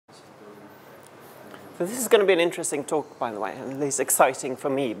So this is going to be an interesting talk, by the way, and at least exciting for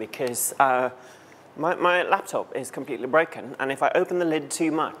me, because my laptop is completely broken, and if I open the lid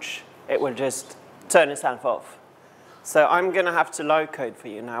too much, it will just turn itself off. So I'm going to have to low code for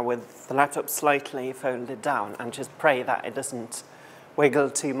you now with the laptop slightly folded down and just pray that it doesn't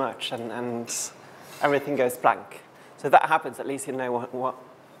wiggle too much and everything goes blank. So if that happens, at least you know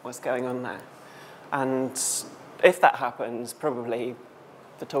what's going on there. And if that happens, probably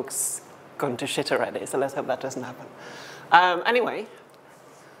the talk's gone to shit already, so let's hope that doesn't happen. Anyway,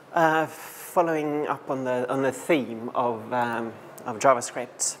 following up on the theme of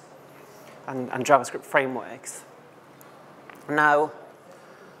JavaScript and JavaScript frameworks. Now,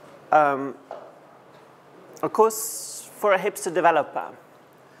 of course, for a hipster developer,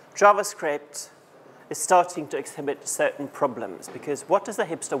 JavaScript is starting to exhibit certain problems, because what does a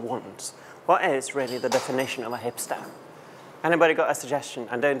hipster want? What is really the definition of a hipster? Anybody got a suggestion?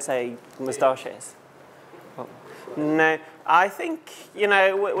 And don't say moustaches. Oh. No, I think, you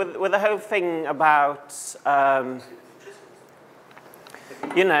know, with the whole thing about,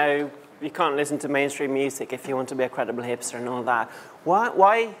 you know, you can't listen to mainstream music if you want to be a credible hipster and all that.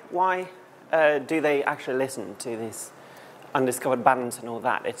 Why do they actually listen to these undiscovered bands and all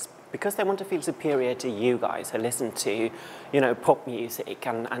that? It's because they want to feel superior to you guys who listen to, you know, pop music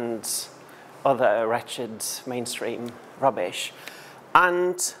and other wretched mainstream rubbish.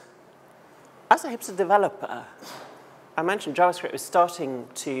 And as a hipster developer, I mentioned JavaScript is starting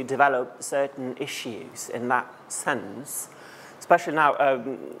to develop certain issues in that sense. Especially now,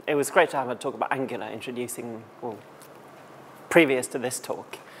 it was great to have a talk about Angular introducing, well, previous to this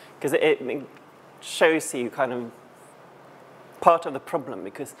talk, because it shows you kind of part of the problem,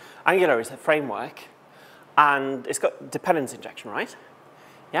 because Angular is a framework, and it's got dependence injection, right?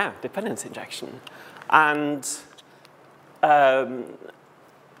 Yeah, dependence injection. And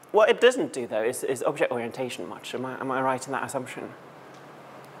what it doesn't do, though, is object orientation much. Am I right in that assumption?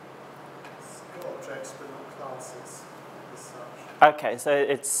 It's got objects, but not classes as such. Okay, so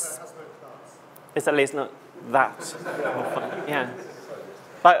it's... No, it has no class. It's at least not that often, yeah.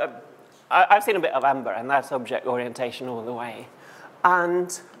 But I've seen a bit of Amber, and that's object orientation all the way.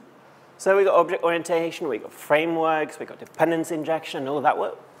 And so we got object orientation, we got frameworks, we got dependence injection, all that.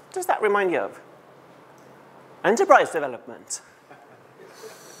 What does that remind you of? Enterprise development.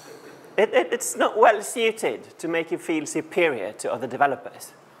 It's not well suited to make you feel superior to other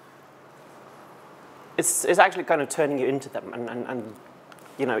developers. It's actually kind of turning you into them, and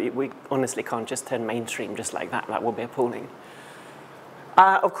you know, we honestly can't just turn mainstream just like that. That would be appalling.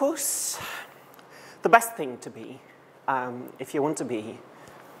 Of course, the best thing to be, if you want to be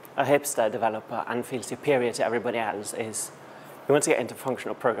a hipster developer and feel superior to everybody else, is you want to get into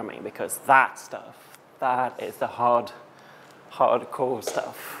functional programming, because that stuff, that is the hardcore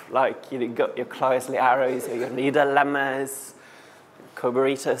stuff. Like, you got your Conversely arrows, or your Yoneda lemmas,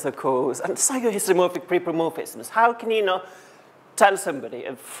 coberitas, of course, and psychohystomorphic prepomorphisms. How can you not tell somebody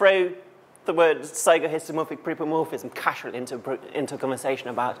and throw the word psychohystomorphic prepomorphism casually into a conversation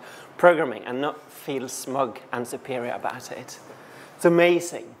about programming and not feel smug and superior about it? It's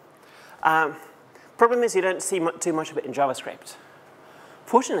amazing. Problem is you don't see too much of it in JavaScript.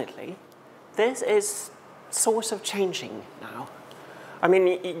 Fortunately, this is sort of changing now. I mean,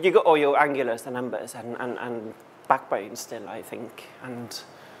 you got all your Angulars and Embers and Backbone still, I think.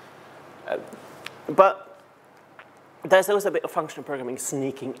 But there's also a bit of functional programming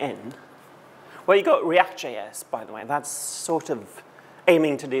sneaking in. Well, you got ReactJS, by the way. That's sort of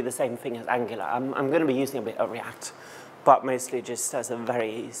aiming to do the same thing as Angular. I'm going to be using a bit of React, but mostly just as a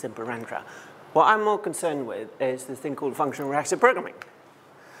very simple renderer. What I'm more concerned with is this thing called functional reactive programming.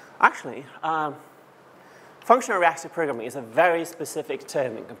 Actually, functional reactive programming is a very specific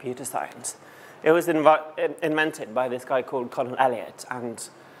term in computer science. It was invented by this guy called Colin Elliott, and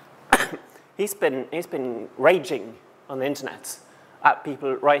he's been raging on the internet at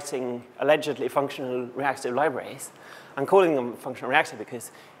people writing allegedly functional reactive libraries and calling them functional reactive,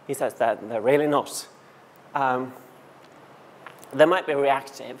 because he says that they're really not. They might be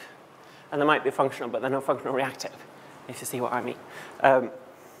reactive, and they might be functional, but they're not functional reactive, if you see what I mean.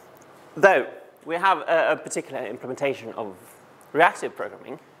 Though we have a particular implementation of reactive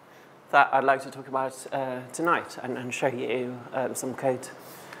programming that I'd like to talk about tonight and show you some code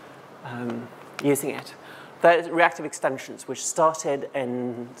using it. There's reactive extensions, which started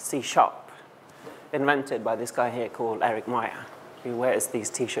in C#, invented by this guy here called Eric Meyer, who wears these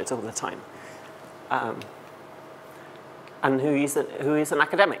T-shirts all the time, and who is an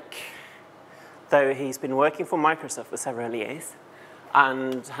academic, though he's been working for Microsoft for several years,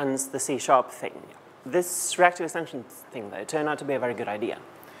 and hence the C# thing. This reactive extension thing, though, turned out to be a very good idea,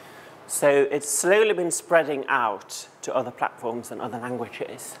 So it's slowly been spreading out to other platforms and other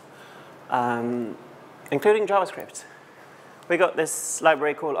languages, including JavaScript. We got this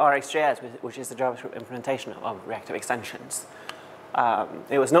library called RxJS, which is the JavaScript implementation of reactive extensions.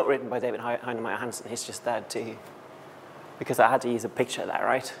 It was not written by David Heinemeier Hansson. He's just there because I had to use a picture there,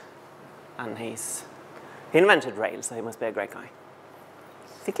 right? And he invented Rails, so he must be a great guy.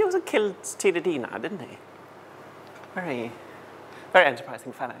 I think he also killed TDD now, didn't he? Very, very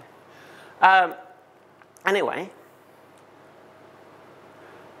enterprising fellow. Anyway,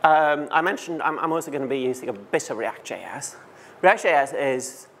 I mentioned I'm also going to be using a bit of ReactJS. ReactJS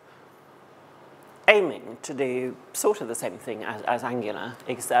is aiming to do sort of the same thing as Angular,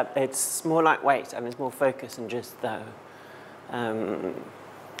 except it's more lightweight and it's more focused on just the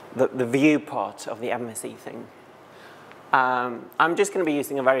view part of the MSE thing. I'm just going to be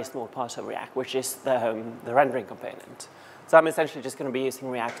using a very small part of React, which is the rendering component. So I'm essentially just going to be using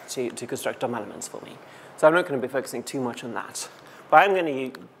React to construct DOM elements for me. So I'm not going to be focusing too much on that. But I'm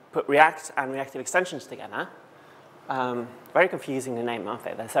going to put React and reactive extensions together. Very confusing name, aren't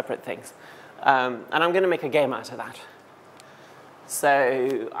they? They're separate things. And I'm going to make a game out of that.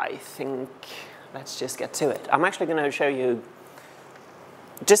 So I think let's just get to it. I'm actually going to show you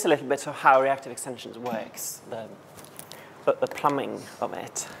just a little bit of how reactive extensions works, the plumbing of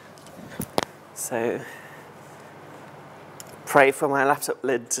it. So pray for my laptop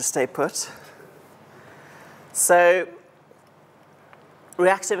lid to stay put. So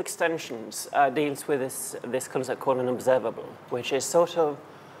reactive extensions deals with this concept called an observable, which is sort of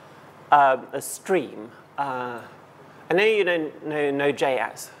a stream. I know you don't know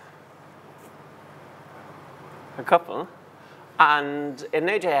Node.js. A couple. And in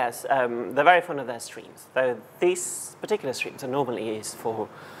Node.js, they're very fond of their streams. Though these particular streams are normally used for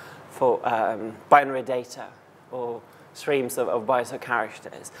binary data or streams of bytes or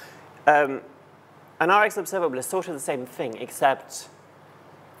characters. An Rx observable is sort of the same thing, except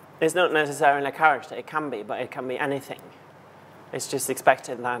it's not necessarily a character. It can be, but it can be anything. It's just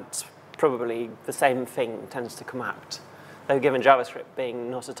expected that probably the same thing tends to come out. Though given JavaScript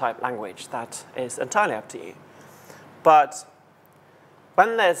being not a type language, that is entirely up to you. But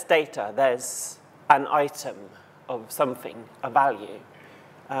when there's data, there's an item of something, a value,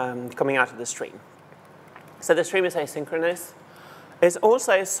 coming out of the stream. So the stream is asynchronous. It's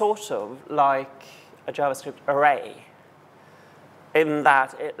also sort of like a JavaScript array in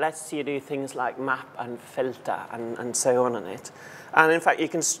that it lets you do things like map and filter and so on it. And in fact, you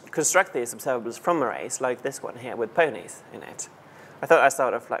can construct these observables from arrays, like this one here with ponies in it. I thought I'd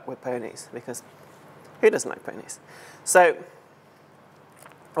start off with ponies, because who doesn't like ponies? So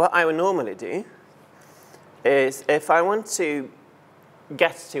what I would normally do is, if I want to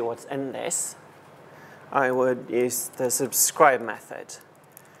get to what's in this, I would use the subscribe method,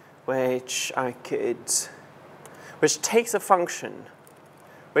 which takes a function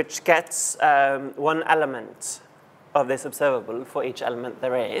which gets one element of this observable for each element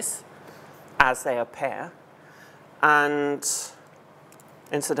there is as they appear. And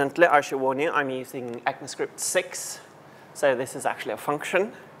incidentally, I should warn you, I'm using ECMAScript 6. So this is actually a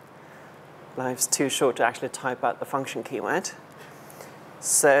function. Life's too short to actually type out the function keyword.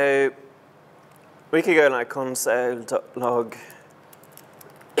 So we could go like console.log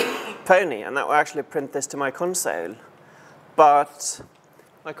pony, and that will actually print this to my console. But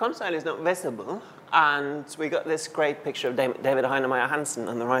my console is not visible, and we got this great picture of David Heinemeier Hansson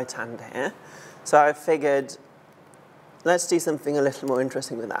on the right hand here. So I figured, let's do something a little more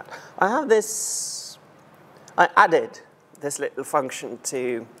interesting with that. I added this little function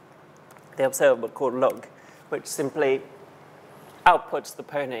to the observable called log, which simply outputs the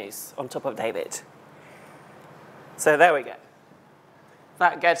ponies on top of David. So there we go.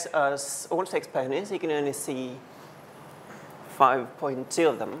 That gets us all 6 ponies. You can only see 5.2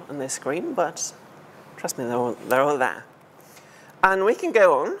 of them on this screen, but trust me, they're all there. And we can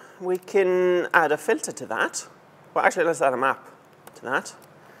go on. We can add a filter to that. Well, actually, let's add a map to that.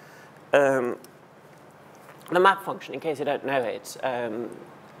 The map function, in case you don't know it,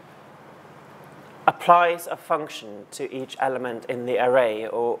 applies a function to each element in the array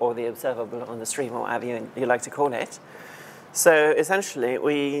or the observable on the stream, or whatever you like to call it. So essentially,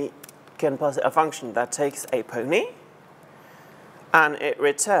 we can pass a function that takes a pony, and it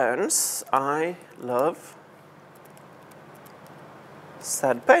returns, I love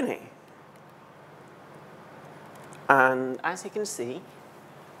said pony. And as you can see,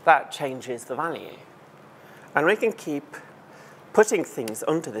 that changes the value. And we can keep putting things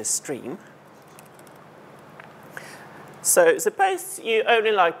onto this stream. So suppose you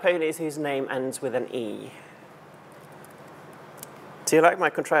only like ponies whose name ends with an E. Do you like my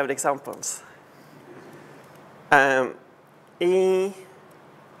contrived examples? E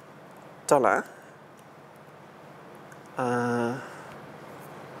dollar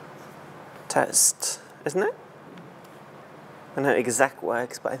test, isn't it? I know exec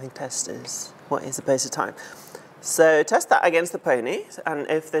works, but I think test is what is opposed to time. So test that against the pony, and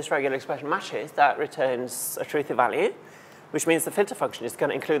if this regular expression matches, that returns a truthy value, which means the filter function is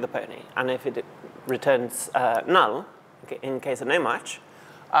going to include the pony. And if it returns null, in case of no match,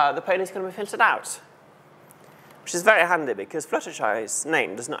 the pony is going to be filtered out, which is very handy because Fluttershy's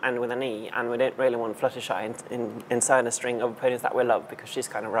name does not end with an E, and we don't really want Fluttershy inside a string of ponies that we love because she's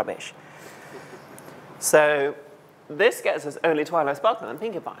kind of rubbish. So this gets us only Twilight Sparkle and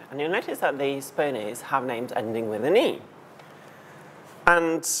Pinkie Pie. And you'll notice that these ponies have names ending with an E.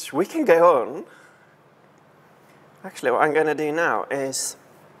 And we can go on. Actually, what I'm going to do now is,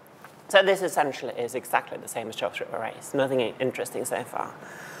 so this essentially is exactly the same as JavaScript arrays. Nothing interesting so far.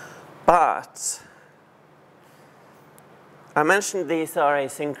 But I mentioned these are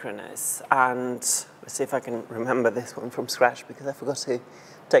asynchronous, and let's see if I can remember this one from scratch because I forgot to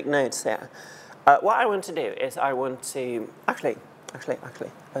take notes here. What I want to do is I want to, actually,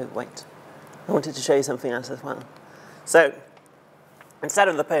 oh wait, I wanted to show you something else as well. So instead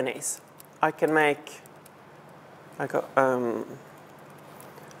of the ponies, I can make, I got an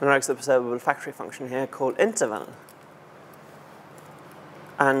Rx observable factory function here called interval.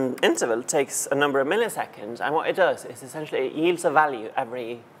 And interval takes a number of milliseconds, and what it does is essentially it yields a value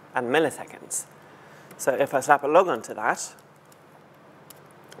every milliseconds. So if I slap a log onto that,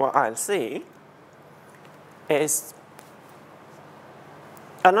 what I'll see is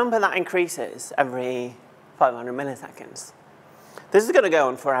a number that increases every 500 milliseconds. This is going to go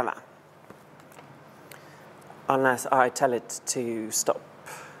on forever, unless I tell it to stop.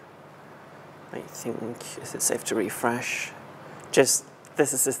 I think, is it safe to refresh? This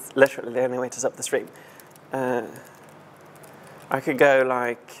is just literally the only way to stop the stream. I could go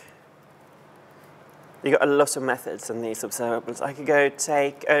like, you got a lot of methods in these observables. I could go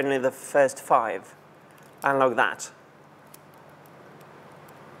take only the first 5 and log that.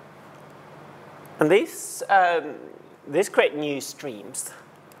 And these create new streams.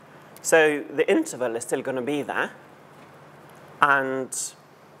 So the interval is still going to be there. And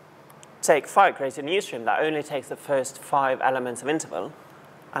take 5, create a new stream that only takes the first 5 elements of interval,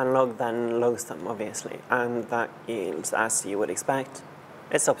 and log then logs them, obviously. And that yields, as you would expect,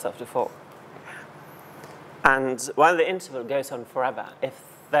 it stops after 4. And while the interval goes on forever, if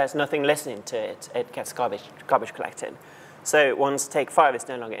there's nothing listening to it, it gets garbage collected. So once take 5 is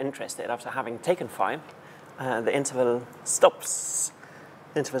no longer interested, after having taken 5, the interval stops.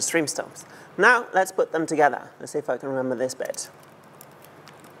 The interval stream stops. Now let's put them together. Let's see if I can remember this bit.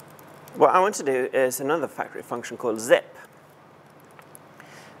 What I want to do is another factory function called zip.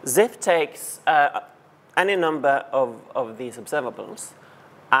 Zip takes any number of these observables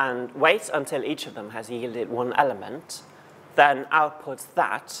and waits until each of them has yielded 1 element, then outputs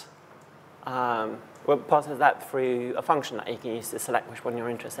that, passes that through a function that you can use to select which one you're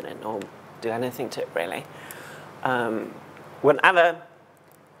interested in, or do anything to it, really. Whenever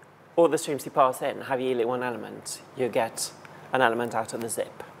all the streams you pass in have yielded 1 element, you get an element out of the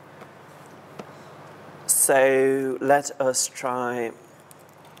zip. So let us try.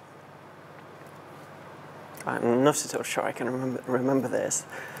 I'm not at all sure I can remember this.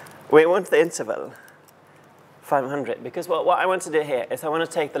 We want the interval 500, because what I want to do here is I want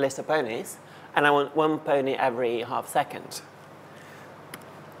to take the list of ponies, and I want 1 pony every half second.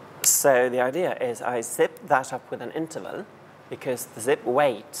 So the idea is I zip that up with an interval, because the zip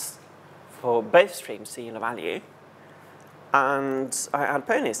waits for both streams to yield a value, and I add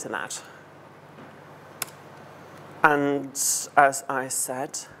ponies to that. And as I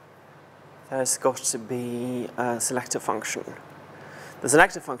said, there's got to be a selective function. The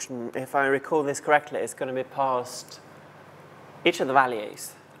selective function, if I recall this correctly, is going to be passed each of the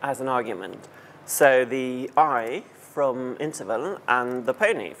values as an argument. So the I from interval and the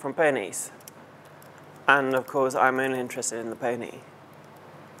pony from ponies. And of course, I'm only interested in the pony.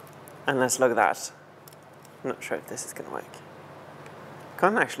 And let's log that. I'm not sure if this is going to work. I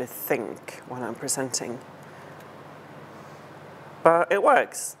can't actually think while I'm presenting. But it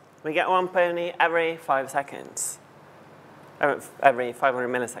works. We get 1 pony every 5 seconds. Every 500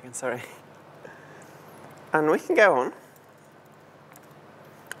 milliseconds, sorry. And we can go on.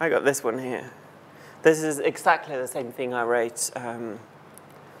 I got this one here. This is exactly the same thing I wrote on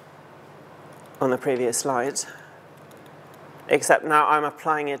the previous slide, except now I'm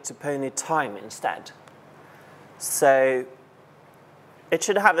applying it to pony time instead. So it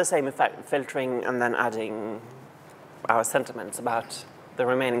should have the same effect, filtering and then adding our sentiments about the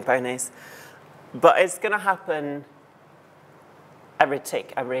remaining ponies. But it's going to happen every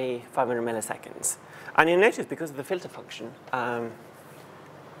tick, every 500 milliseconds. And you'll notice, because of the filter function,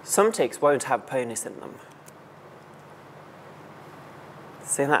 some ticks won't have ponies in them.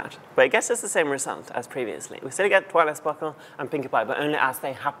 See that? But it gets us the same result as previously. We still get Twilight Sparkle and Pinkie Pie, but only as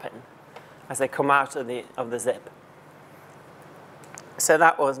they happen, as they come out of the zip. So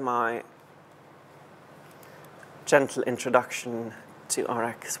that was my gentle introduction to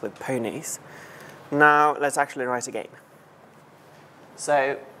Rx with ponies. Now let's actually write a game.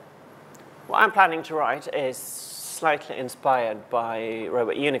 So what I'm planning to write is slightly inspired by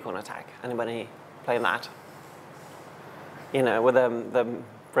Robot Unicorn Attack. Anybody play that? You know, with the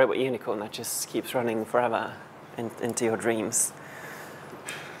robot unicorn that just keeps running forever into your dreams.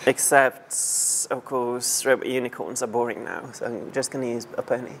 Except, of course, robot unicorns are boring now, so I'm just going to use a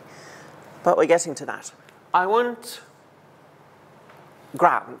pony. But we're getting to that. I want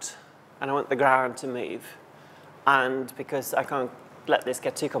ground, and I want the ground to move. And because I can't let this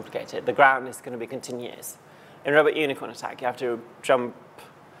get too complicated, the ground is going to be continuous. In Robot Unicorn Attack, you have to jump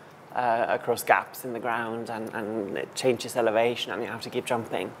across gaps in the ground, and it changes elevation, and you have to keep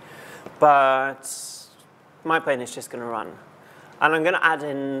jumping. But my plane is just going to run. And I'm going to add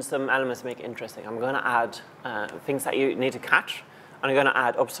in some elements to make it interesting. I'm going to add things that you need to catch, and I'm going to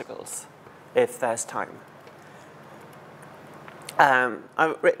add obstacles if there's time.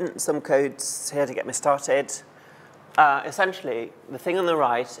 I've written some codes here to get me started. Essentially, the thing on the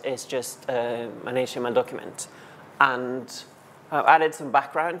right is just an HTML document. And I've added some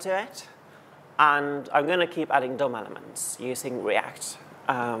background to it, and I'm going to keep adding DOM elements using React.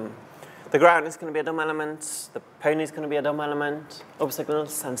 The ground is going to be a DOM element, the pony is going to be a DOM element,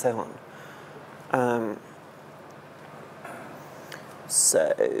 obstacles, and so on.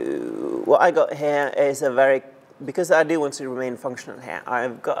 So what I got here is because I do want to remain functional here,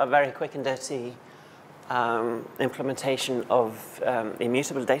 I've got a very quick and dirty implementation of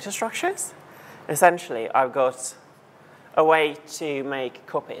immutable data structures. Essentially, I've got a way to make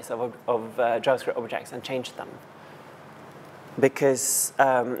copies of JavaScript objects and change them. Because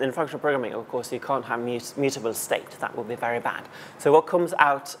in functional programming, of course, you can't have mutable state. That would be very bad. So what comes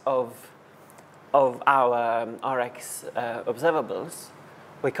out of our Rx observables,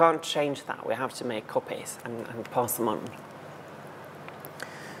 we can't change that. We have to make copies and pass them on.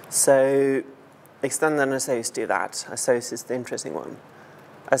 So extend and associate do that. Associate is the interesting one.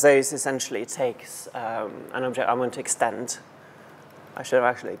 Associate essentially takes an object I want to extend. I should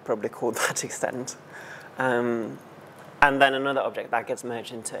have actually probably called that extend. And then another object that gets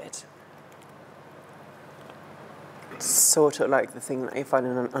merged into it. It's sort of like the thing that you find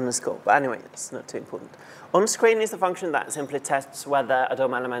in an underscore. But anyway, it's not too important. On screen is a function that simply tests whether a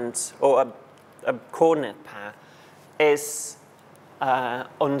DOM element or a coordinate pair is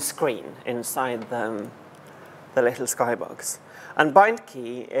on screen inside the little skybox. And bind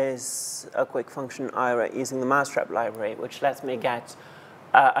key is a quick function I wrote using the mousetrap library, which lets me get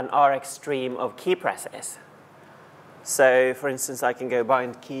an Rx stream of key presses. So, for instance, I can go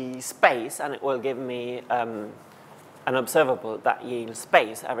bind key space, and it will give me an observable that yields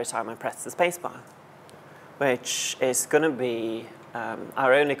space every time I press the spacebar, which is going to be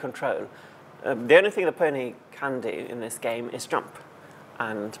our only control. The only thing the pony can do in this game is jump.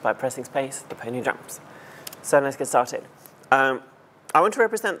 And by pressing space, the pony jumps. So let's get started. I want to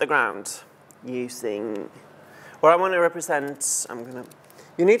represent the ground using, well, I want to represent,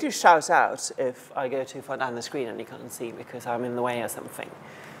 you need to shout out if I go too far down the screen and you can't see because I'm in the way or something.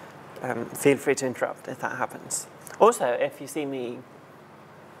 Feel free to interrupt if that happens. Also, if you see me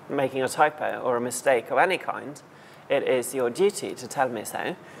making a typo or a mistake of any kind, it is your duty to tell me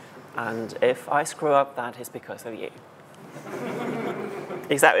so. And if I screw up, that is because of you.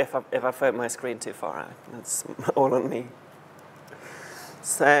 Except if I phone my screen too far out. That's all on me.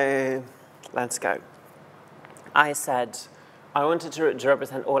 So let's go. I said I wanted to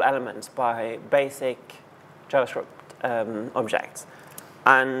represent all elements by basic JavaScript objects.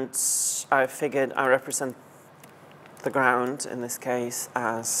 And I figured I represent the ground, in this case,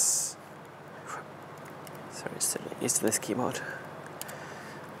 as... Sorry, still used to this keyboard.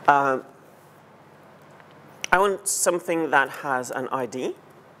 I want something that has an ID.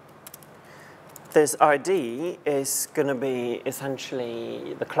 This ID is going to be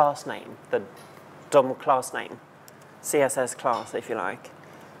essentially the class name, the DOM class name, CSS class, if you like.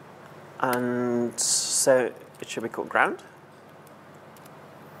 And so it should be called ground.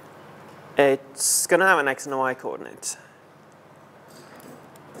 It's going to have an x and a y coordinate.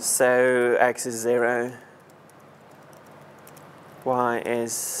 So x is 0. Y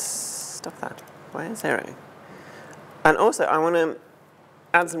is, stop that, y is 0. And also, I want to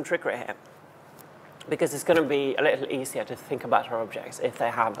add some trickery here, because it's going to be a little easier to think about our objects if they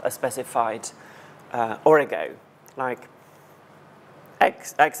have a specified origo, like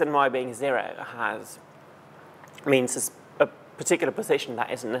x and y being 0 means a particular position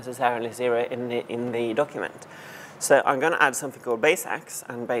that isn't necessarily 0 in the document. So I'm going to add something called base x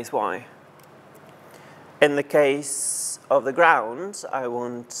and base y. In the case of the ground, I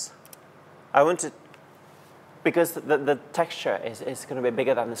want to, because the texture is going to be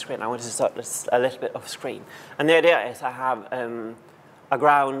bigger than the screen, I want to start a little bit off screen. And the idea is I have a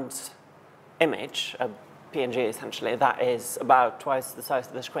ground image, a PNG essentially, that is about twice the size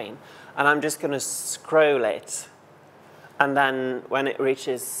of the screen. And I'm just going to scroll it. And then when it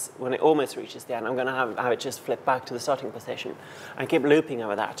almost reaches the end, I'm going to have it just flip back to the starting position and keep looping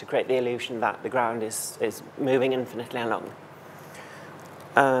over that to create the illusion that the ground is moving infinitely along.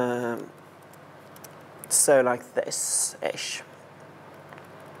 So like this-ish.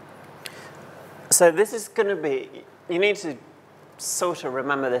 So this is going to be, you need to sort of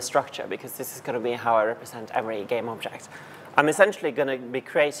remember this structure, because this is going to be how I represent every game object. I'm essentially going to be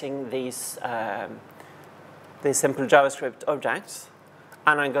creating these simple JavaScript objects,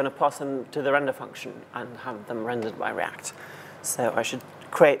 and I'm going to pass them to the render function and have them rendered by React. So I should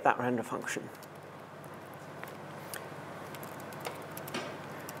create that render function.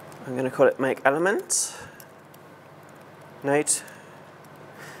 I'm going to call it makeElement. Node.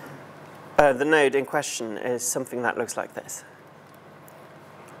 The node in question is something that looks like this.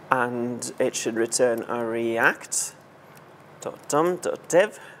 And it should return a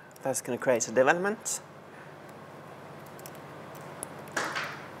react.dom.div. That's going to create a div element.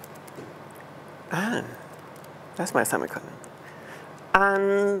 Ah, that's my semicolon.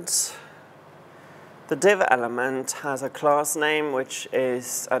 And the div element has a class name which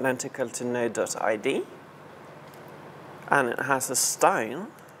is identical to node.id. And it has a style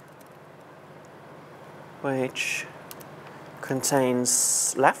which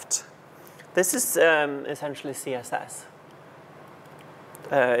contains left. This is essentially CSS.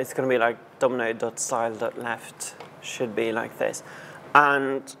 It's going to be like domnode.style.left, should be like this.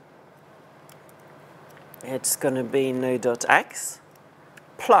 And it's going to be node.x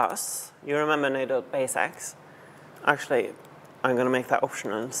plus, you remember node.basex? Actually, I'm going to make that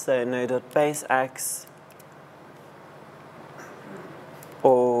optional. So node.basex,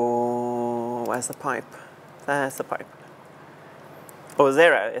 or where's the pipe? There's the pipe. Or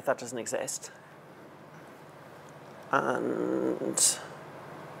 0 if that doesn't exist. And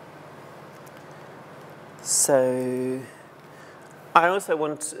so I also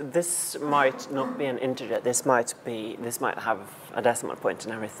want, this might not be an integer, this might have a decimal point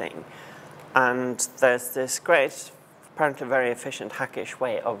and everything. And there's this great, apparently very efficient, hackish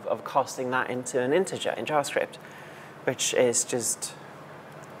way of casting that into an integer in JavaScript, which is just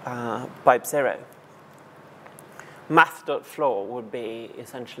pipe 0. Math.floor would be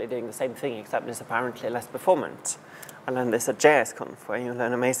essentially doing the same thing, except it's apparently less performant. I learned this at JSConf, where you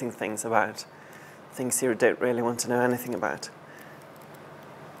learn amazing things about things you don't really want to know anything about.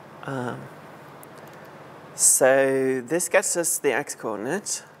 So this gets us the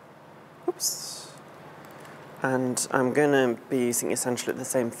x-coordinate. Oops. And I'm going to be using essentially the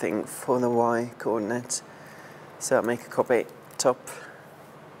same thing for the y-coordinate. So I'll make a copy top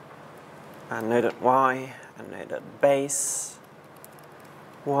and node.y and node.base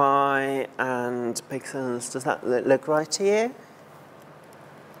y and pixels. Does that look right to you?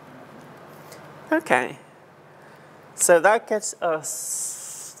 Okay. So that gets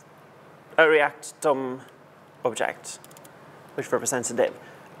us a React DOM object, which represents a div.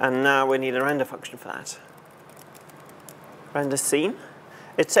 And now we need a render function for that. Render scene.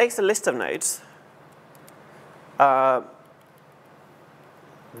 It takes a list of nodes.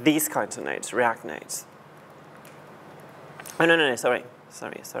 These kinds of nodes, React nodes. Oh, no, sorry.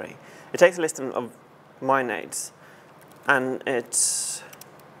 It takes a list of my nodes, and it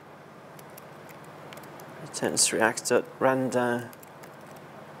returns React.render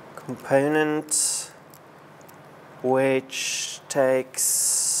component, which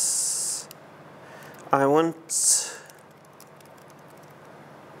takes, I want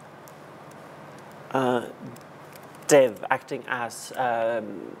div acting as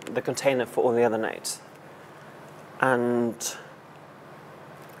the container for all the other nodes. And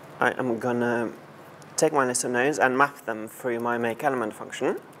I am going to take my list of nodes and map them through my makeElement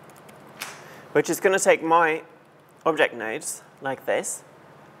function, which is going to take my object nodes like this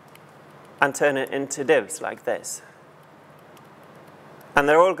and turn it into divs like this. And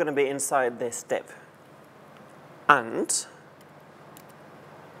they're all going to be inside this div. And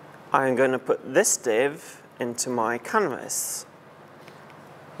I'm going to put this div into my canvas,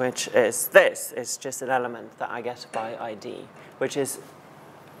 which is this. It's just an element that I get by ID, which is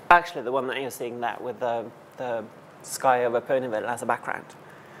actually the one that you're seeing there with the sky over Ponyville as a background.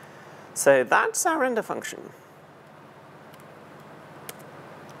 So that's our render function.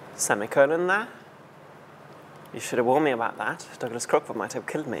 Semicolon there. You should have warned me about that. Douglas Crockford might have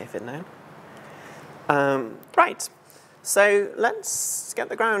killed me if he'd known. Right, so let's get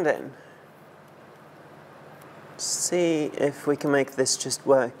the ground in. See if we can make this just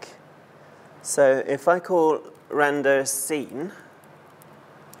work. So if I call render scene,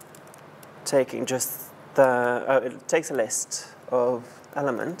 taking just it takes a list of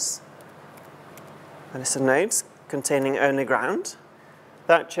elements, a list of nodes containing only ground,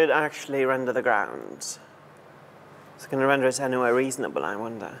 that should actually render the ground. It's going to render it anywhere reasonable, I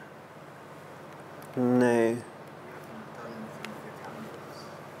wonder. No.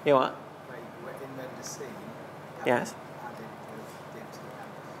 You what? In render scene, Yes. added the div to the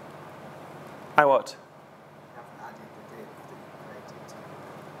canvas. I what? You haven't added the div that you created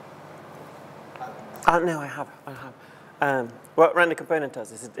to No, I have. What render component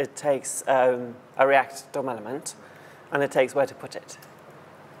does is it takes a React DOM element, and it takes where to put it.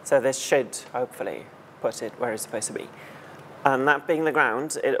 So this should, hopefully, put it where it's supposed to be. And that being the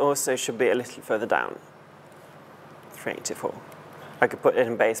ground, it also should be a little further down. 384. I could put it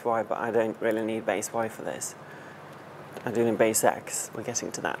in base Y, but I don't really need base Y for this. I do need base X. We're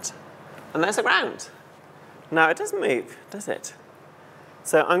getting to that. And there's a ground. Now, it doesn't move, does it?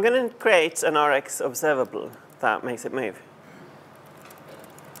 So I'm going to create an Rx observable that makes it move.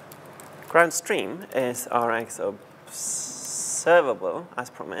 Ground stream is Rx observable, as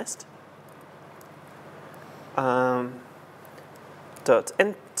promised. Dot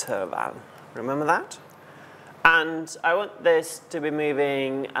interval. Remember that? And I want this to be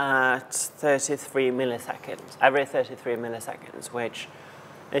moving at 33 milliseconds, every 33 milliseconds, which,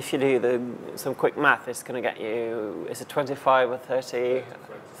 if you do some quick math, it's going to get you, is it 25 or 30?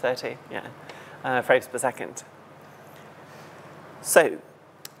 30, yeah, frames per second. So,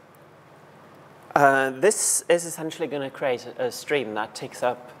 this is essentially going to create a stream that ticks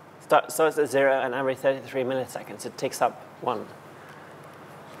up, starts at 0, and every 33 milliseconds it ticks up 1.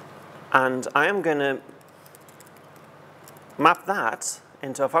 And I am going to map that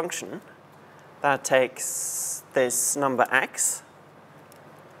into a function that takes this number x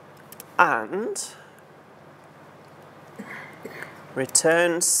and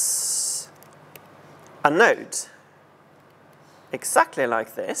returns a node exactly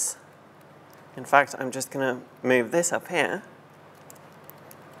like this. In fact, I'm just going to move this up here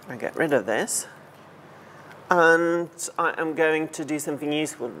and get rid of this. And I am going to do something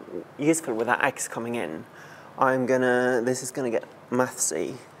useful with that x coming in. This is going to get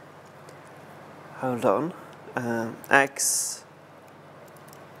mathsy. Hold on. X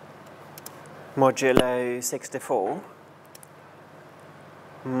modulo 64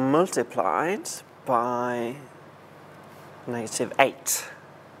 multiplied by -8.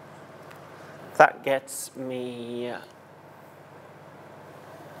 That gets me,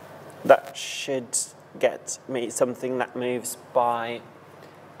 that should get me something that moves by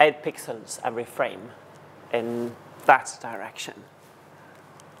 8 pixels every frame in that direction.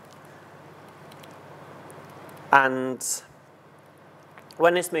 And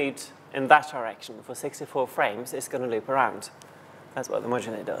when it's moved in that direction for 64 frames, it's going to loop around. That's what the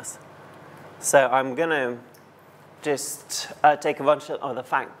modulator does. So I'm going to just take advantage of the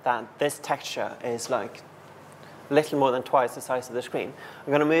fact that this texture is like a little more than twice the size of the screen. I'm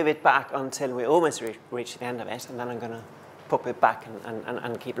going to move it back until we almost reach the end of it, and then I'm going to pop it back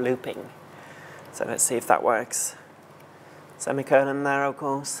and keep looping. So let's see if that works. Semicolon there, of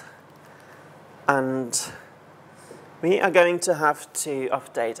course. And we are going to have to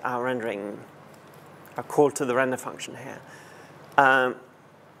update our rendering, our call to the render function here.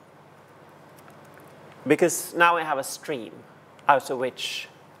 Because now we have a stream out of which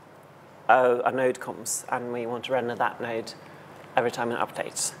a node comes, and we want to render that node every time it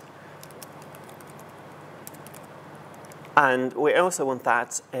updates. And we also want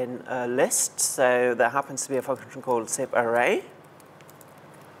that in a list, so there happens to be a function called zip array,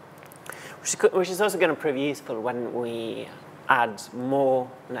 which is also going to prove useful when we add more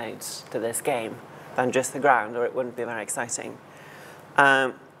nodes to this game than just the ground, or it wouldn't be very exciting.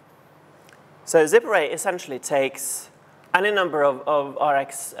 So zip array essentially takes any number of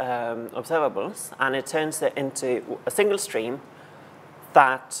Rx observables, and it turns it into a single stream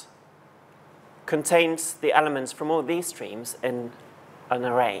that contains the elements from all these streams in an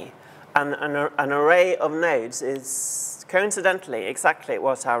array. And an array of nodes is coincidentally exactly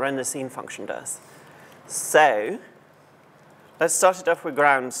what our render scene function does. So let's start it off with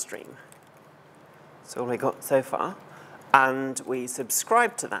ground stream. That's all we got so far. And we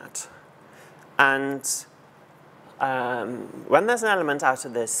subscribe to that. And when there's an element out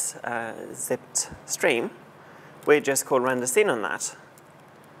of this zipped stream, we just call render scene on that.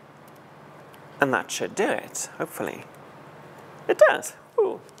 And that should do it, hopefully. It does.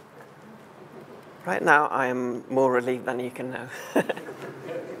 Ooh. Right now, I am more relieved than you can know.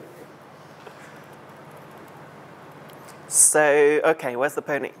 So, okay, where's the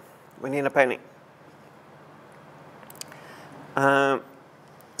pony? We need a pony.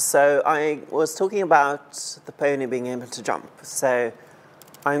 So I was talking about the pony being able to jump. So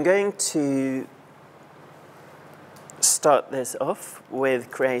I'm going to start this off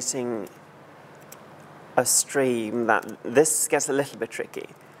with creating a stream that this gets a little bit tricky.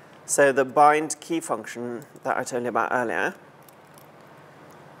 So the bind key function that I told you about earlier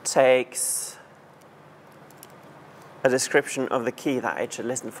takes a description of the key that it should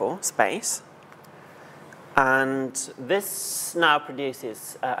listen for, space. And this now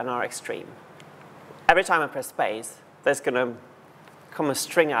produces an Rx stream. Every time I press space, there's going to come a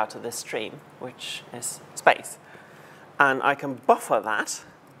string out of this stream, which is space. And I can buffer that.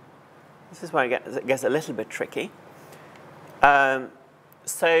 This is where it gets a little bit tricky. So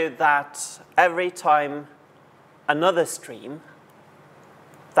that every time another stream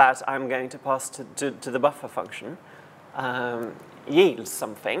that I'm going to pass to the buffer function yields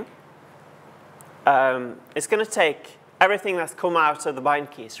something, it's going to take everything that's come out of the bind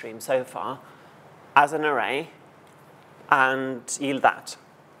key stream so far as an array and yield that,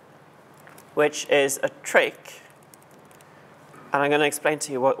 which is a trick. And I'm going to explain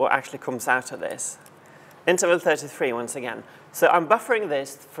to you what actually comes out of this. Interval 33, once again. So I'm buffering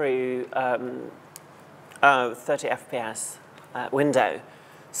this through 30 FPS window.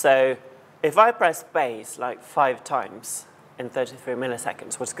 So if I press space like 5 times in 33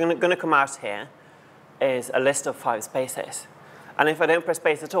 milliseconds, what's going to come out here is a list of 5 spaces. And if I don't press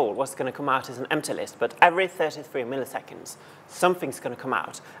space at all, what's going to come out is an empty list. But every 33 milliseconds, something's going to come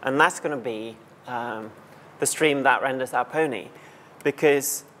out. And that's going to be the stream that renders our pony.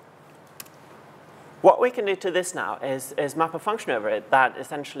 Because what we can do to this now is map a function over it that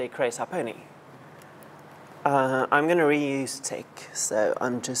essentially creates our pony. I'm going to reuse tick, so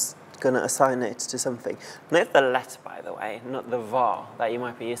I'm just going to assign it to something. Note the let, by the way, not the var that you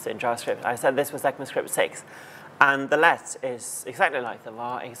might be used to in JavaScript. I said this was ECMAScript 6. And the let is exactly like the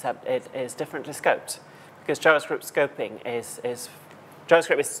var, except it is differently scoped. Because JavaScript scoping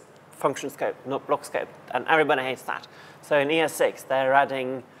JavaScript is function scope, not block scope. And everybody hates that. So in ES6, they're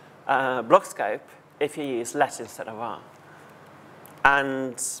adding block scope if you use let instead of var.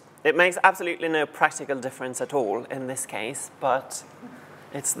 And it makes absolutely no practical difference at all in this case, but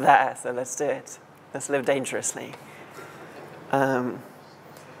it's there, so let's do it. Let's live dangerously. Now,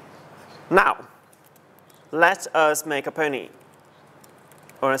 let us make a pony,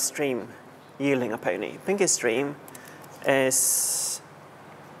 or a stream yielding a pony. Pinky stream is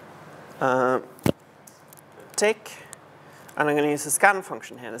tick, and I'm going to use the scan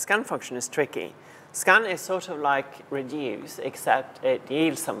function here. The scan function is tricky. Scan is sort of like reduce, except it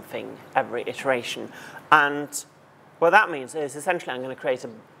yields something every iteration. And what that means is essentially I'm going to create a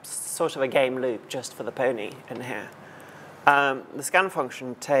sort of a game loop just for the pony in here. The scan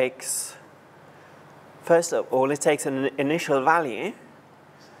function takes, first of all, it takes an initial value.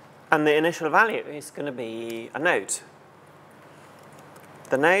 And the initial value is going to be a node.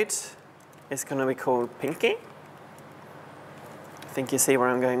 The node is going to be called Pinky. I think you see where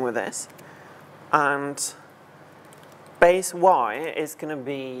I'm going with this. And base y is going to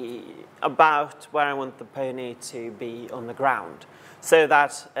be about where I want the pony to be on the ground. So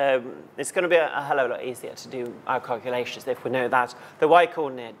that it's going to be a hell of a lot easier to do our calculations if we know that the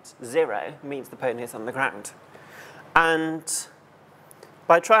y-coordinate 0 means the pony is on the ground. And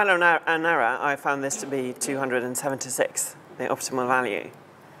by trial and error, I found this to be 276, the optimal value.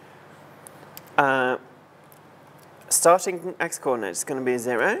 Starting x-coordinate is going to be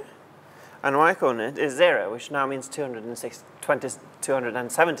 0. And y-coordinate is 0, which now means 276.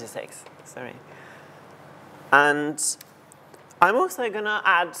 Sorry. And I'm also going to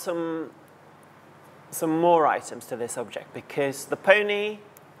add some more items to this object, because the pony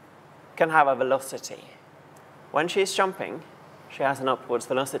can have a velocity. When she's jumping, she has an upwards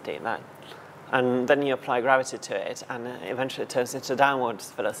velocity. And then you apply gravity to it, and eventually it turns into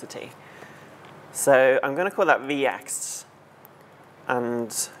downwards velocity. So I'm going to call that Vx.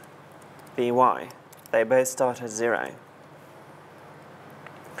 And Vy. They both start at 0.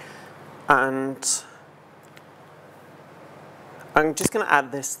 And I'm just going to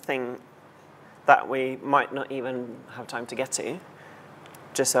add this thing that we might not even have time to get to,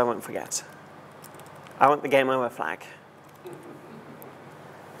 just so I won't forget. I want the game over flag.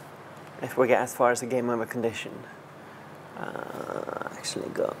 If we get as far as the game over condition. Actually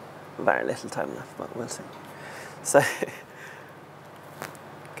got very little time left, but we'll see. So,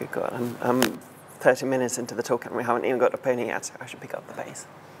 good God, I'm 30 minutes into the talk and we haven't even got a pony yet, so I should pick up the pace.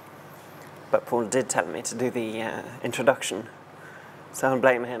 But Paul did tell me to do the introduction, so I'll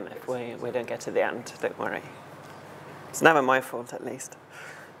blame him if we don't get to the end, don't worry. It's never my fault, at least.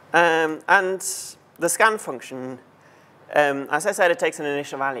 And the scan function, as I said, it takes an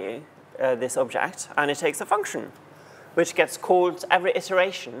initial value, this object, and it takes a function, which gets called every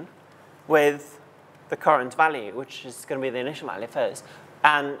iteration with the current value, which is going to be the initial value first.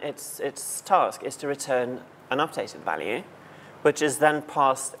 And its task is to return an updated value, which is then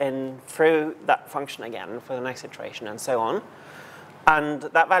passed in through that function again for the next iteration and so on. And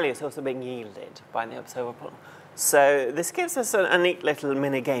that value is also being yielded by the observable. So this gives us a neat little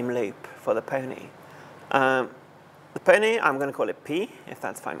mini-game loop for the pony. The pony, I'm going to call it P, if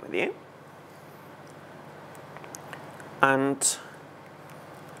that's fine with you. And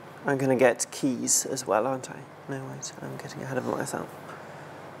I'm going to get keys as well, aren't I? No, wait, I'm getting ahead of myself.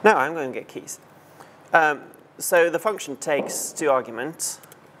 No, I'm going to get keys. So the function takes two arguments.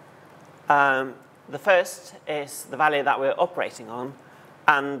 The first is the value that we're operating on,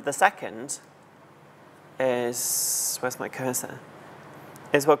 and the second is, where's my cursor,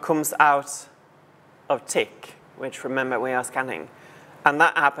 is what comes out of tick, which, remember, we are scanning. And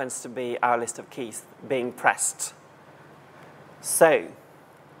that happens to be our list of keys being pressed. So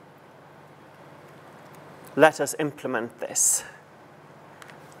let us implement this.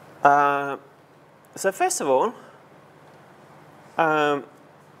 So first of all,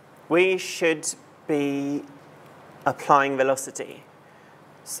 we should be applying velocity.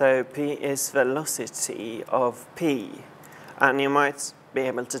 So P is velocity of P. And you might be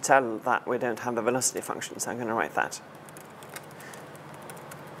able to tell that we don't have the velocity function, so I'm going to write that.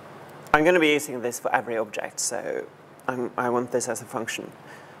 I'm going to be using this for every object, so I want this as a function.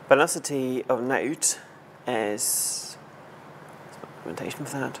 Velocity of node is implementation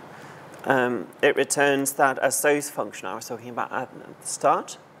for that. It returns that assoc function I was talking about at the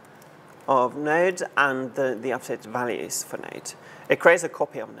start of node and the updated values for node. It creates a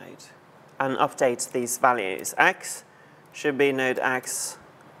copy of node and updates these values. X should be node x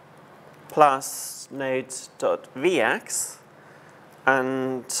plus node.vx,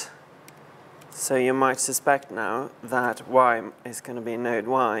 and so you might suspect now that y is going to be node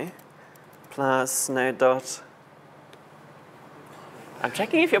y plus node dot. I'm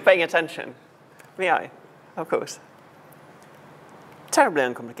checking if you're paying attention. Vi, of course. Terribly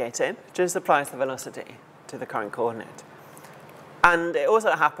uncomplicated, just applies the velocity to the current coordinate. And it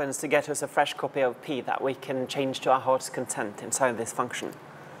also happens to get us a fresh copy of P that we can change to our heart's content inside this function.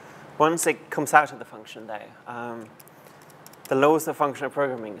 Once it comes out of the function, though, the laws of functional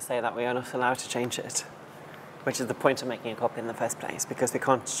programming say that we are not allowed to change it, which is the point of making a copy in the first place, because we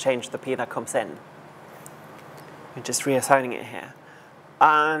can't change the P that comes in. We're just reassigning it here.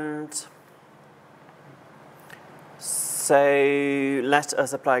 And so let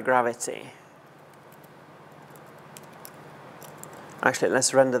us apply gravity. Actually,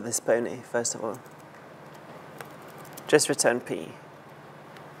 let's render this pony, first of all. Just return P.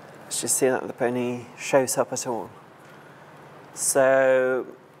 Let's just see that the pony shows up at all. So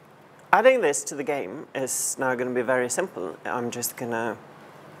adding this to the game is now going to be very simple. I'm just going to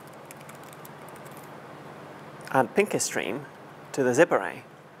add pinker stream to the zip array.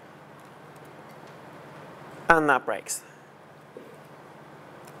 And that breaks.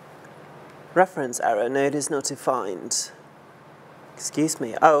 Reference error, node is not defined. Excuse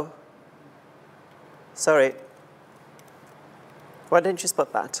me. Oh, sorry. Why didn't you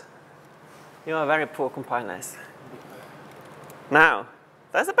spot that? You are very poor compilers. Now,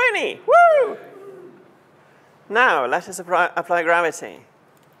 there's a pony. Woo! Now, let us apply gravity.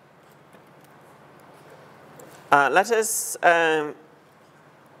 Let us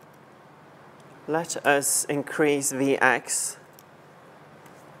increase Vx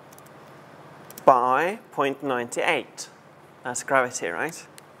by 0.98. That's gravity, right?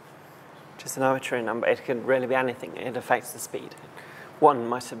 Just an arbitrary number. It could really be anything. It affects the speed. 1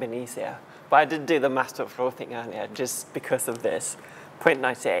 might have been easier. But I did do the master floor thing earlier just because of this.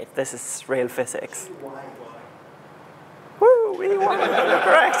 0.98. This is real physics. Woo! We won.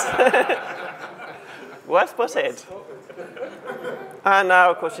 Correct. Well spotted. And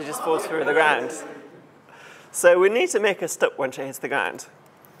now, of course, she just falls through the ground. So we need to make her stop when she hits the ground.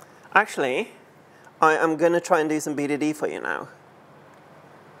 Actually, I am going to try and do some BDD for you now.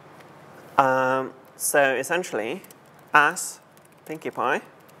 So essentially, as Pinkie Pie,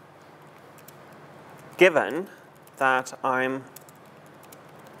 given that I'm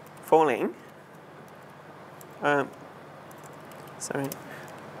falling, sorry,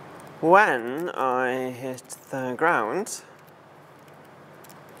 when I hit the ground,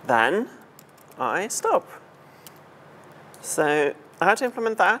 then I stop. So how to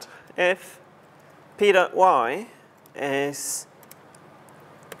implement that? If p.y is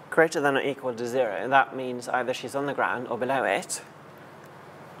greater than or equal to 0, that means either she's on the ground or below it.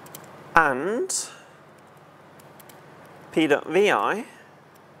 And p.vi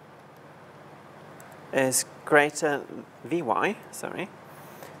is greater, vy, sorry,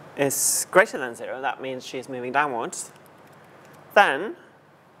 is greater than 0, that means she's moving downwards. Then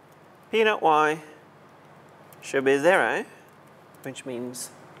p.y should be 0, which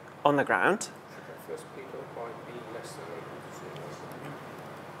means on the ground. Should that first p.y be less than or equal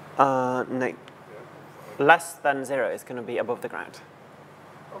to 0? No. Yeah. Less than 0 is going to be above the ground.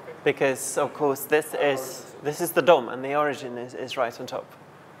 Okay. Because, of course, this is the DOM, and the origin is right on top.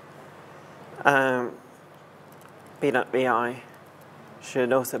 p.vi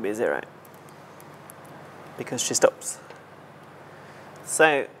should also be 0, because she stops.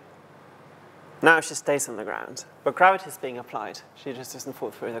 So now she stays on the ground, but gravity is being applied. She just doesn't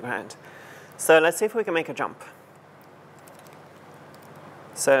fall through the ground. So let's see if we can make a jump.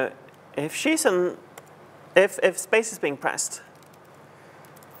 So if she's on, if space is being pressed,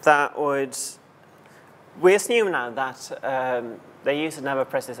 that would, we assume now that the user never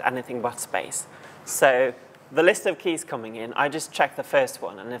presses anything but space. So the list of keys coming in, I just check the first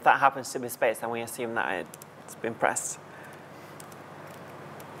one, and if that happens to be space, then we assume that it's been pressed.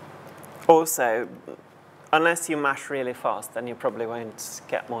 Also, unless you mash really fast, then you probably won't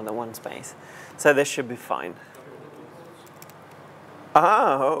get more than one space. So this should be fine.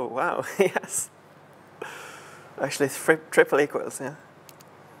 Oh, wow, yes. Actually, triple equals, yeah.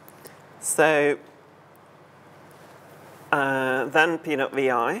 So then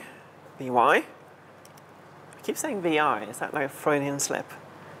p.vi, vy. I keep saying vi, is that like a Freudian slip?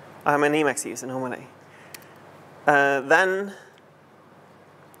 I'm an Emacs user normally. Then,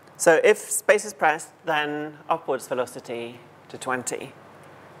 so if space is pressed, then upwards velocity to 20,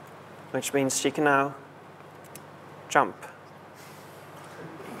 which means she can now jump.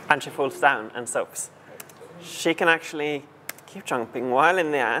 And she falls down and stops. She can actually keep jumping while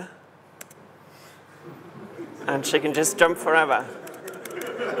in the air, and she can just jump forever.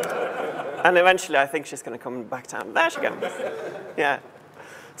 And eventually, I think she's going to come back down. There she comes. Yeah.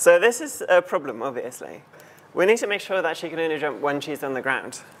 So this is a problem, obviously. We need to make sure that she can only jump when she's on the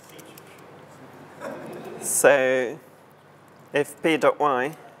ground. So if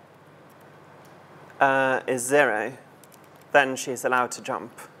p.y is 0, then she's allowed to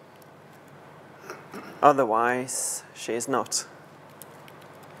jump. Otherwise, she is not.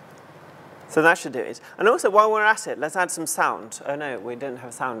 So that should do it. And also, while we're at it, let's add some sound. Oh no, we didn't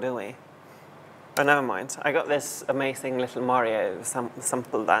have sound, do we? Oh, never mind. I got this amazing little Mario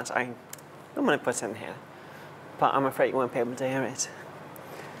sample that I'm going to put in here. But I'm afraid you won't be able to hear it.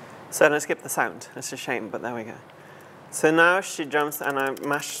 So let's skip the sound. It's a shame, but there we go. So now she jumps, and I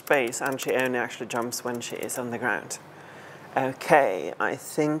mash space, and she only actually jumps when she is on the ground. Okay, I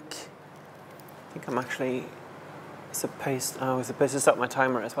think I'm actually I was supposed to stop my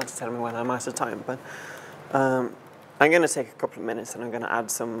timer as well to tell me when I'm out of time, but I'm going to take a couple of minutes, and I'm going to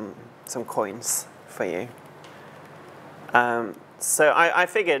add some coins for you. So I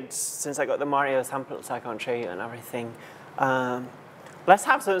figured, since I got the Mario samples I can't show you and everything, let's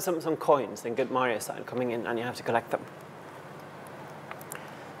have some coins in good Mario style coming in, and you have to collect them.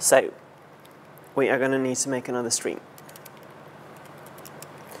 So we are going to need to make another stream.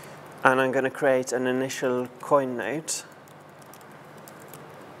 And I'm going to create an initial coin node.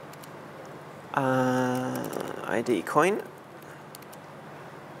 ID coin.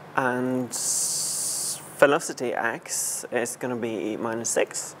 And velocity x is going to be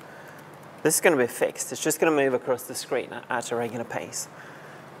 -6. This is going to be fixed. It's just going to move across the screen at a regular pace.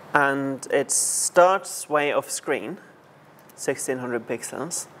 And it starts way off screen, 1600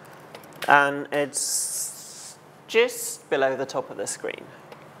 pixels. And it's just below the top of the screen.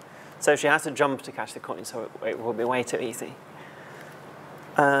 So she has to jump to catch the coin, so it will be way too easy.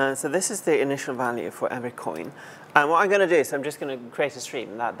 So this is the initial value for every coin. And what I'm going to do is I'm just going to create a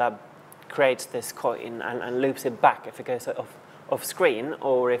stream that creates this coin and loops it back if it goes off screen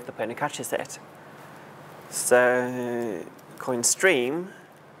or if the pony catches it. So coin stream.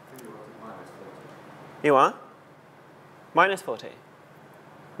 You are? -40.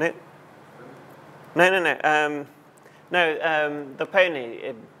 No. No. The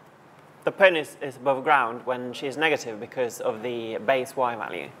pony. the pin is above ground when she is negative because of the base y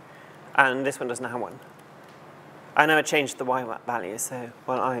value. And this one doesn't have one. I never changed the y value, so,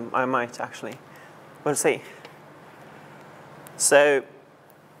 well, I might actually. We'll see. So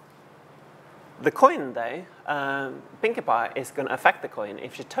the coin, though, Pinkie Pie is going to affect the coin.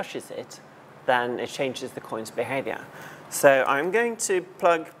 If she touches it, then it changes the coin's behavior. So I'm going to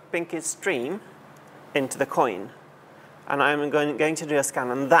plug Pinkie's stream into the coin. And I'm going to do a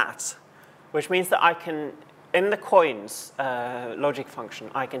scan on that, which means that I can, in the coin's logic function,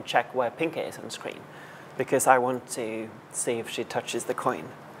 I can check where Pinkie is on screen, because I want to see if she touches the coin.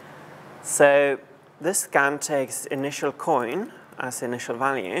 So this scan takes initial coin as initial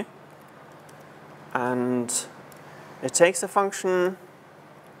value, and it takes a function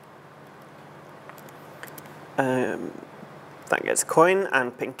that gets coin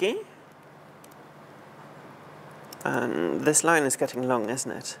and Pinkie. And this line is getting long,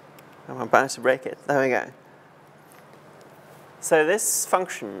 isn't it? I'm about to break it. There we go. So this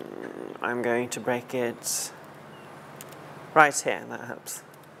function, I'm going to break it right here. That helps.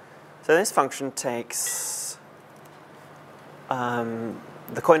 So this function takes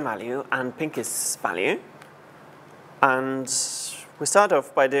the coin value and Pinkie's value. And we start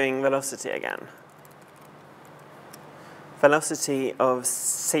off by doing velocity again. Velocity of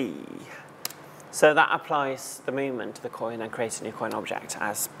C. So that applies the movement to the coin and creates a new coin object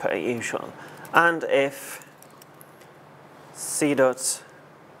as per usual. And if C dot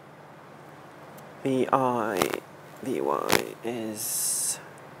vi is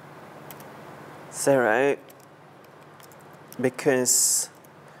 0, because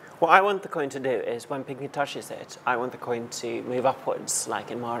what I want the coin to do is when Pinkie touches it, I want the coin to move upwards like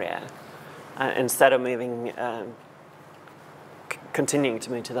in Mario, instead of moving, continuing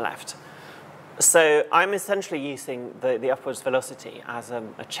to move to the left. So I'm essentially using the upwards velocity as a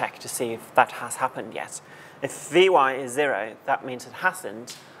check to see if that has happened yet. If Vy is 0, that means it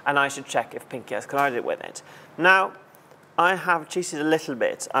hasn't, and I should check if Pinkie has collided with it. Now, I have cheated a little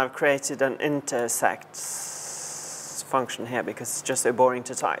bit. I've created an intersects function here because it's just so boring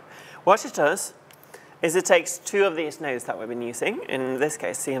to type. What it does is it takes two of these nodes that we've been using, in this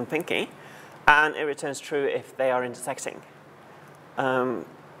case C and Pinkie, and it returns true if they are intersecting.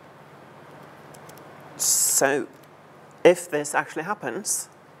 So if this actually happens,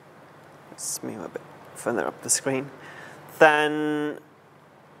 let's move a bit further up the screen, then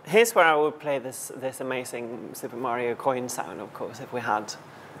here's where I would play this amazing Super Mario coin sound, of course, if we had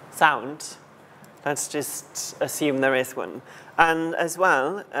sound. Let's just assume there is one. And as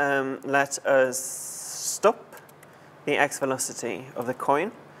well, let us stop the x velocity of the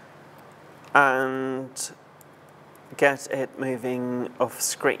coin and get it moving off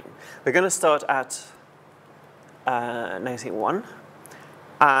screen. We're going to start at negative 1,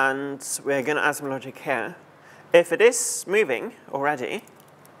 and we're going to add some logic here. If it is moving already,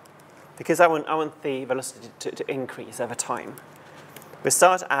 because I want the velocity to increase over time, we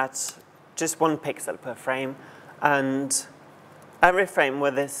start at just 1 pixel per frame, and every frame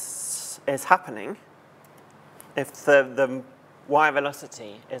where this is happening, if the y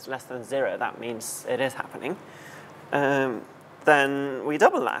velocity is less than 0, that means it is happening, then we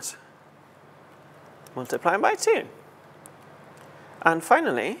double that, multiply by 2. And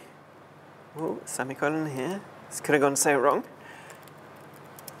finally, semicolon here, this could have gone so wrong.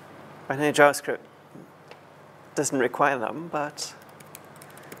 I know JavaScript doesn't require them, but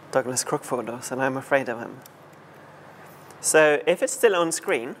Douglas Crockford does, and I'm afraid of him. So if it's still on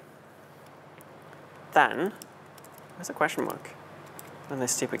screen, then, where's a question mark on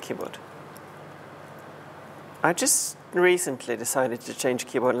this stupid keyboard? I just recently decided to change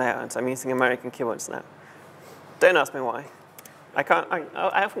keyboard layouts. I'm using American keyboards now. Don't ask me why.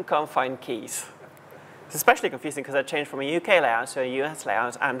 I often can't find keys. It's especially confusing because I changed from a UK layout to a US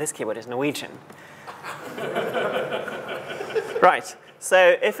layout, and this keyboard is Norwegian. Right,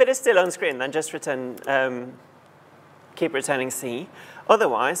 so if it is still on screen, then just return, keep returning C.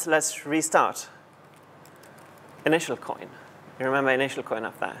 Otherwise, let's restart. Initial coin. You remember initial coin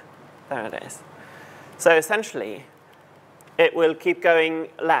up there? There it is. So essentially, it will keep going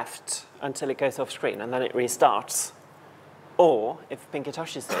left until it goes off screen, and then it restarts. Or if Pinkie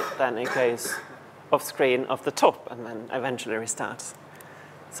touches it, then it goes off screen off the top, and then eventually restarts.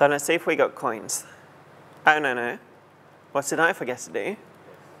 So let's see if we got coins. Oh, no. What did I forget to do?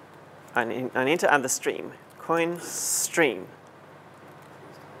 I need to add the stream. Coin stream.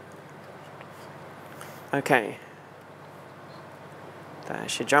 OK. There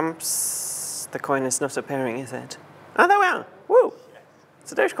she jumps. The coin is not appearing, is it? Oh, there we are. Woo!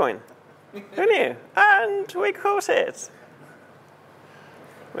 It's a Dogecoin. Who knew? And we caught it.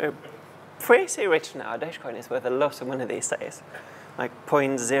 We're pretty rich now. Dogecoin is worth a lot of money these days, like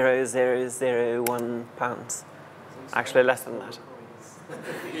 0.0001 pounds. Actually, less than that.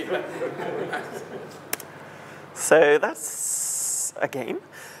 So that's a game.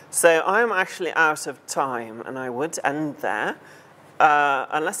 So I'm actually out of time, and I would end there,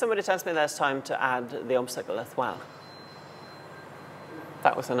 unless somebody tells me there's time to add the obstacle as well.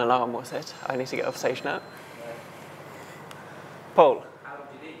 That was an alarm, was it? I need to get off stage now. Paul? How long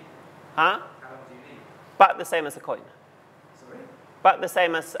do you need? Huh? How long do you need? About the same as the coin. Sorry? About the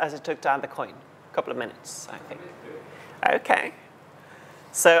same as it took to add the coin. A couple of minutes, I think. Okay.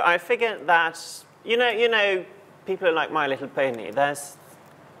 So I figured that, you know, people who like My Little Pony,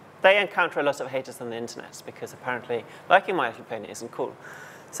 they encounter a lot of haters on the internet because apparently liking My Little Pony isn't cool.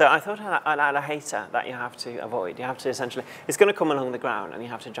 So I thought I'd add a hater that you have to avoid. You have to essentially, it's going to come along the ground and you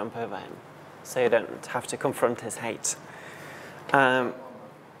have to jump over him. So you don't have to confront his hate. What?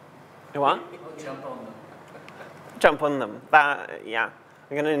 Jump on them. Jump on them. Yeah,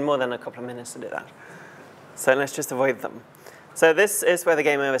 we're going to need more than a couple of minutes to do that. So let's just avoid them. So this is where the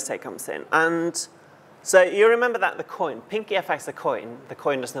game over state comes in. And so you remember that the coin, Pinky affects the coin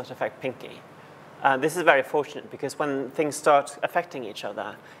does not affect Pinky. This is very fortunate because when things start affecting each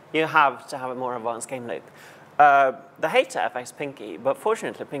other, you have to have a more advanced game loop. The hater affects Pinky, but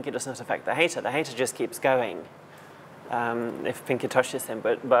fortunately Pinky does not affect the hater. The hater just keeps going if Pinky touches him,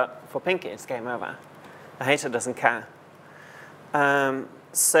 but for Pinky it's game over. The hater doesn't care.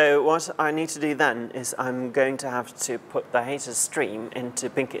 So what I need to do then is I'm going to have to put the hater's stream into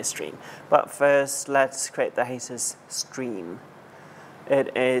Pinky's stream. But first, let's create the hater's stream.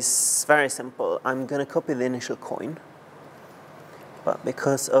 It is very simple. I'm going to copy the initial coin. But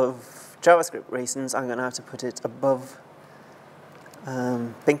because of JavaScript reasons, I'm going to have to put it above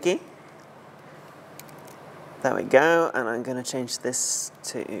Pinky. There we go. And I'm going to change this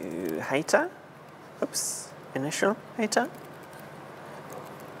to hater. Oops, initial hater.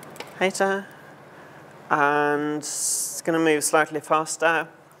 Hater, and it's going to move slightly faster.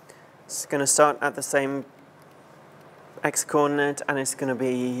 It's going to start at the same x coordinate, and it's going to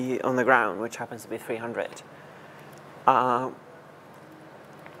be on the ground, which happens to be 300. And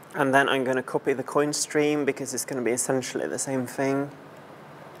then I'm going to copy the coin stream because it's going to be essentially the same thing.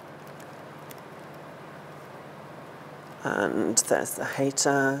 And there's the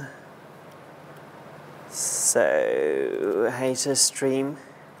hater. So hater stream.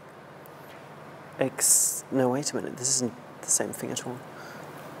 No, wait a minute, this isn't the same thing at all,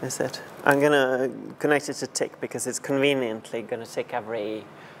 is it? I'm going to connect it to tick because it's conveniently going to tick every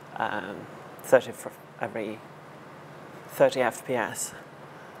 30 FPS.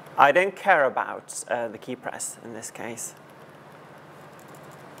 I don't care about the key press in this case,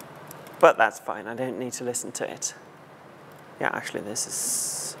 but that's fine, I don't need to listen to it. Yeah, actually this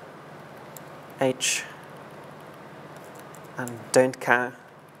is H, and don't care.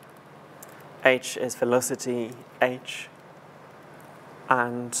 H is velocity, H,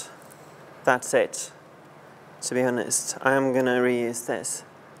 and that's it. To be honest, I am going to reuse this.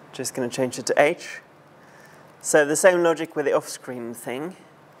 Just going to change it to H. So the same logic with the off-screen thing.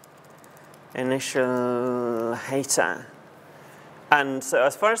 Initial hater. And so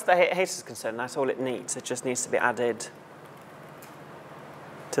as far as the hater is concerned, that's all it needs. It just needs to be added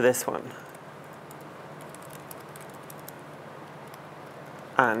to this one.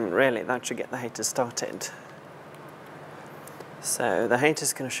 And really, that should get the hater started. So the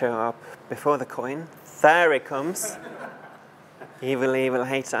hater's going to show up before the coin. There it comes. Evil, evil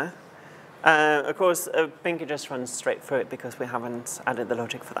hater. Of course, Pinky just runs straight through it because we haven't added the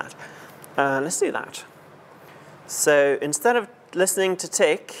logic for that. Let's do that. So instead of listening to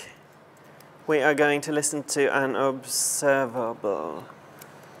tick, we are going to listen to an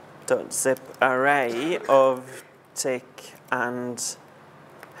observable.zip array of tick and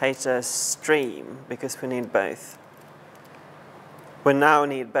hater stream, because we need both. We now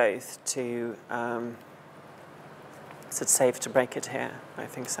need both to, is it safe to break it here? I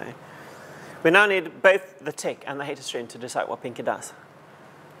think so. We now need both the tick and the hater stream to decide what Pinky does.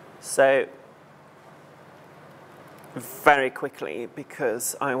 So, very quickly,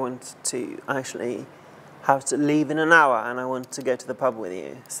 because I want to actually have to leave in an hour and I want to go to the pub with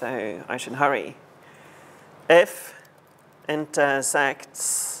you, so I should hurry. If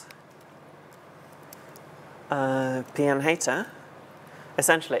intersects P and hater,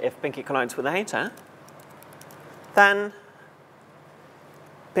 essentially if Pinky collides with a hater, then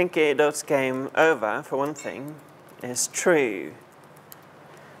Pinky.game over, for one thing, is true.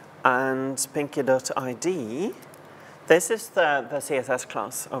 And Pinky.id, this is the CSS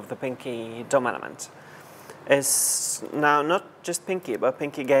class of the Pinky DOM element, is now not just Pinky, but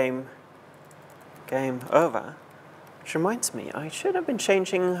Pinky game game over. Which reminds me, I should have been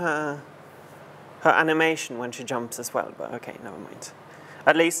changing her animation when she jumps as well, but okay, never mind.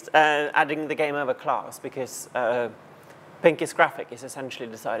 At least adding the game over class, because Pinky's graphic is essentially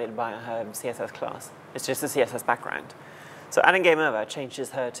decided by her CSS class. It's just a CSS background. So adding game over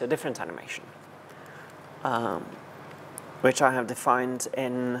changes her to a different animation, which I have defined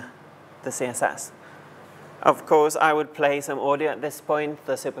in the CSS. Of course, I would play some audio at this point,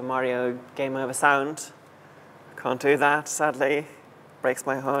 the Super Mario game over sound. Can't do that, sadly. Breaks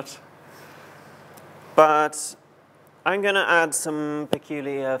my heart. But I'm going to add some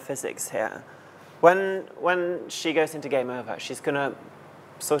peculiar physics here. When she goes into game over, she's going to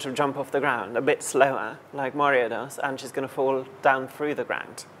sort of jump off the ground a bit slower, like Mario does, and she's going to fall down through the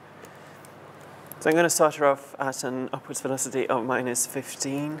ground. So I'm going to start her off at an upwards velocity of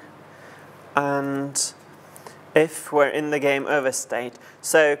 -15. And if we're in the game over state,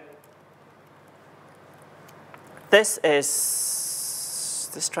 so this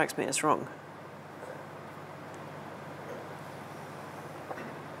strikes me as wrong.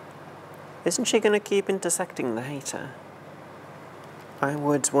 Isn't she going to keep intersecting the hater? I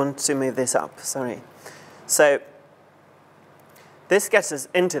would want to move this up, sorry. So this gets us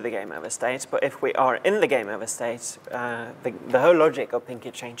into the game over state, but if we are in the game over state, the whole logic of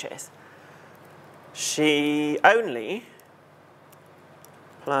Pinky changes. She only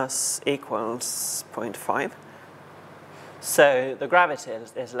plus equals 0.5. So the gravity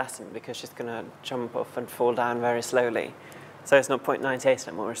is lessened because she's going to jump off and fall down very slowly. So it's not 0.98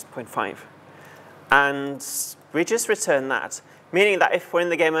 anymore, it's 0.5. And we just return that, meaning that if we're in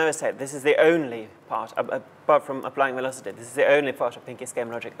the game over state, this is the only part, apart from applying velocity, this is the only part of Pinky's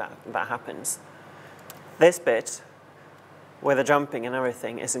game logic that happens. This bit, where the jumping and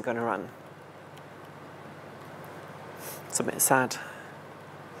everything, isn't going to run. It's a bit sad.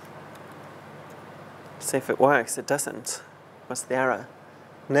 See if it works. It doesn't. What's the error?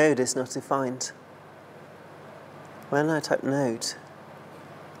 Node is not defined. When I type node,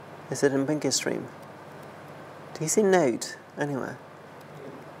 is it in Pinky stream? Do you see node anywhere?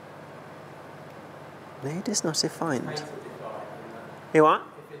 Node is not defined. You what?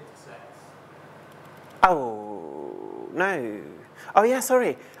 Oh, no. Oh, yeah,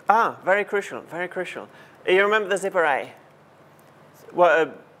 sorry. Ah, very crucial, very crucial. You remember the zip array?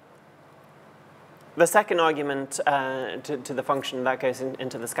 Well, the second argument to the function that goes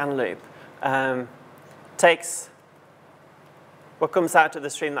into the scan loop takes what comes out of the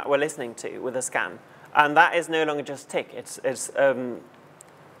stream that we're listening to with a scan. And that is no longer just tick. It's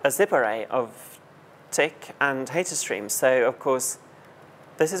a zip array of tick and hater streams. So, of course,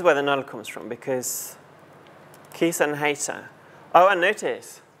 this is where the null comes from, because keys and hater. Oh, and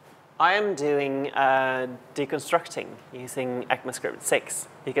notice, I am doing deconstructing using ECMAScript 6.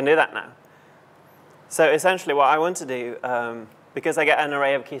 You can do that now. So essentially what I want to do, because I get an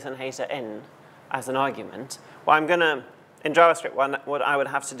array of keys and hater in as an argument, what I'm going to, in JavaScript, what I would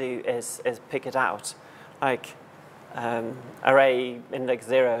have to do is pick it out. Like array index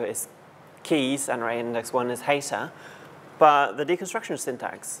 0 is keys and array index 1 is hater. But the deconstruction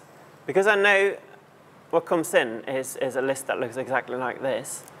syntax, because I know what comes in is a list that looks exactly like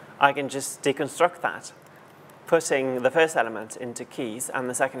this, I can just deconstruct that, putting the first element into keys and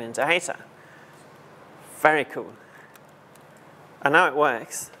the second into hater. Very cool. And now it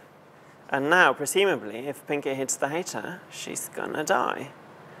works. And now, presumably, if Pinky hits the hater, she's gonna die.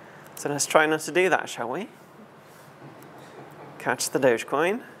 So let's try not to do that, shall we? Catch the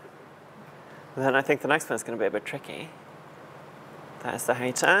Dogecoin. Then I think the next one's gonna be a bit tricky. There's the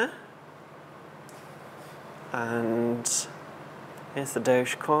hater. And here's the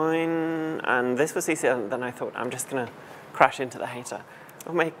Dogecoin. And this was easier than I thought. I'm just gonna crash into the hater.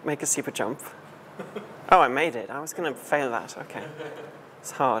 I'll make a stupid jump. Oh, I made it. I was going to fail that. OK.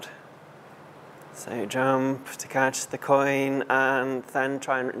 It's hard. So jump to catch the coin, and then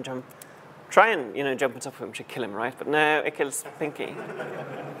try and jump. Try and, jump on top of him to kill him, right? But no, it kills Pinky.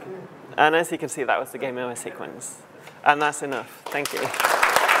 And as you can see, that was the game over sequence. And that's enough. Thank you.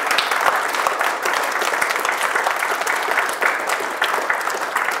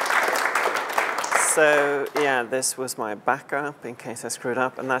 So yeah, this was my backup in case I screwed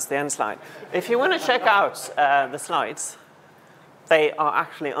up, and that's the end slide. If you want to check out the slides, they are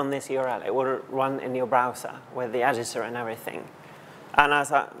actually on this URL. It will run in your browser with the editor and everything. And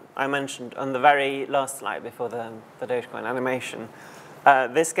as I mentioned on the very last slide before the Dogecoin animation,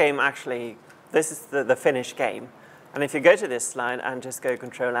 this game actually, this is the finished game. And if you go to this slide and just go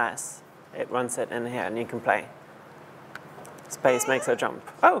Control-S, it runs it in here, and you can play. Space makes a jump.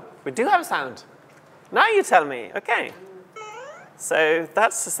 Oh, we do have sound. Now you tell me. OK. So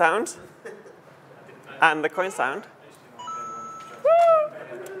that's the sound. And the coin sound.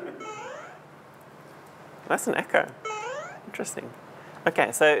 That's an echo. Interesting.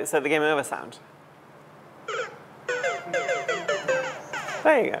 Okay, so the game over sound.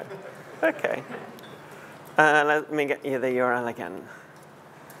 There you go. Okay. Let me get you the URL again.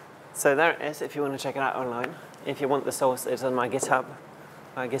 So there it is if you want to check it out online. If you want the source, it's on my GitHub.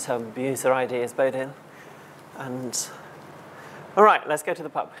 My GitHub user ID is Bodil. And all right, let's go to the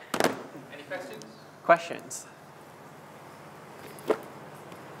pub. Any questions? Questions?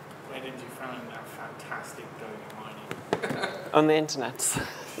 Where did you find that fantastic domain mining? On the internet.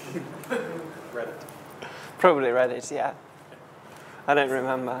 Reddit. Probably Reddit, yeah. I don't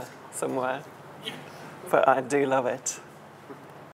remember, somewhere. But I do love it.